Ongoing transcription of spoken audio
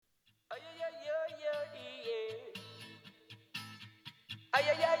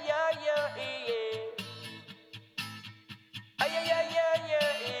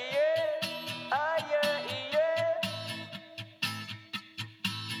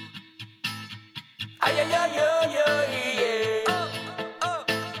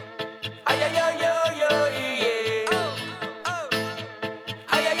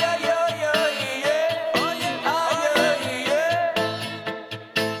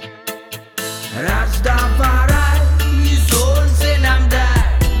Растафарай, и солнце нам дай,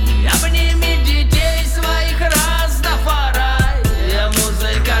 обними детей своих, Растафарай.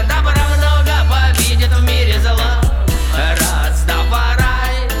 Музыка добра много победит в мире зла.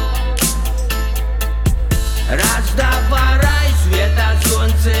 Растафарай, Растафарай, света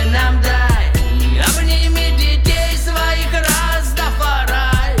солнце нам дай, обними детей своих,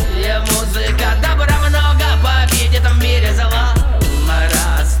 Растафарай. Музыка добра много победит в мире зла.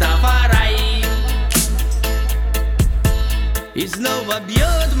 Растафарай. И снова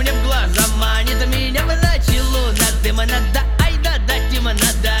бьет мне в глаза, манит меня в начало. Надо, надо, ай да, дать им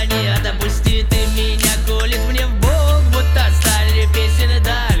надо. Не допусти ты меня, колет мне в бок, будто стали песен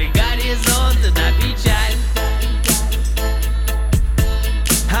дали. Горизонт да печаль.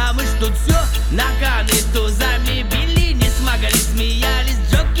 А мы ж тут все наганы тузами били, не смогли, смеялись.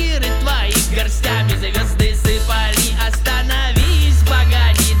 Джокеры твои горстями звезды сыпали. Остановись,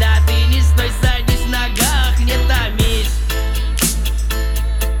 погоди, да ты не стой, садись, в ногах не томись.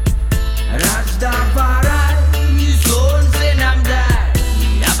 Растафарай, и солнце нам дай,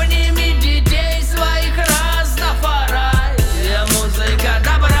 обними детей своих, Растафарай. Музыка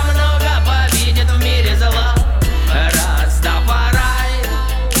добра много победит в мире зла. Растафарай,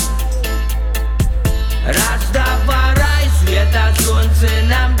 Растафарай, света солнце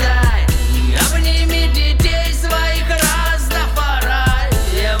нам дай, обними детей своих, Растафарай.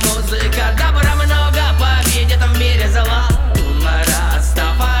 Музыка добра много победит в мире зла.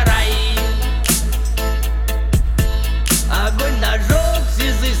 Растафарай. Огонь ножок,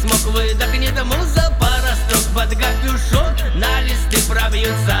 сизый смог выдохнет, муза пара строк под капюшон. На листы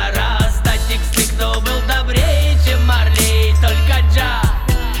пробьются раста тексты, кто был добрее, чем Марлей, только Джа,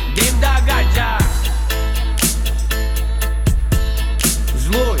 дым да гаджа.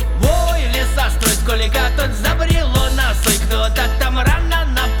 Злой вой, лесострой, сколько тут забрело на сой. Кто-то там рано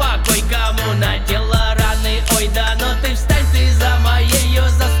на покой, кому надела раны. Ой, да но ты встань, ты за моею,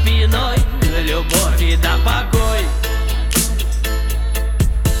 за спиной. Любовь и да покой.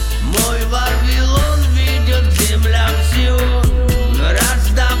 Мой Вавилон ведет к землям Сион.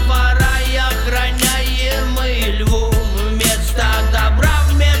 Растафарай, охраняемый льву. Вместо добра,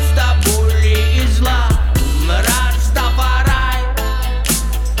 вместо боли и зла. Растафарай,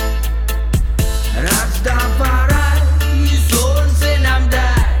 Растафарай, и солнце нам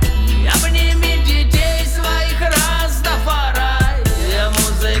дай, обними детей своих, Растафарай.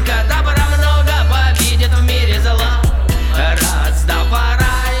 Музыка добра много победит в мире зла.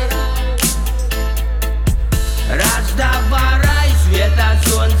 Растафарай, Растафарай, света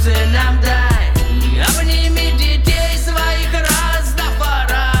солнце нам дай, обними детей своих,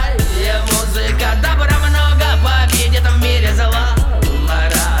 Растафарай. Музыка добра много победит в мире зла.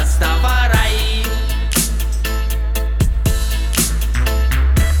 Растафарай.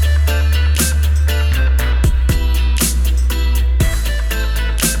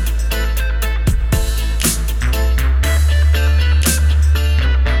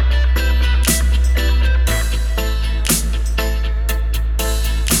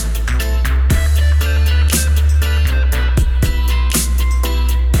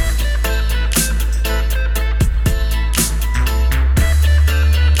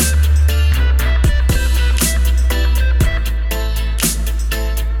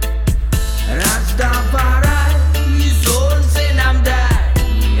 Растафарай, и солнце нам дай,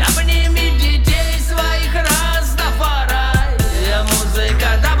 обними детей своих, Растафарай. Музыка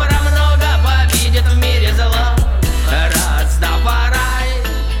добра много победит в мире зла. Растафарай,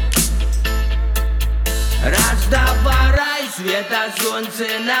 Растафарай, света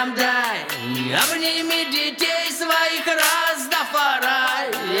солнце нам дай, обними детей своих, Растафарай.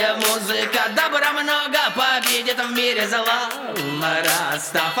 Музыка добра много победит в мире зла.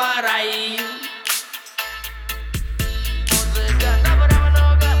 Растафарай.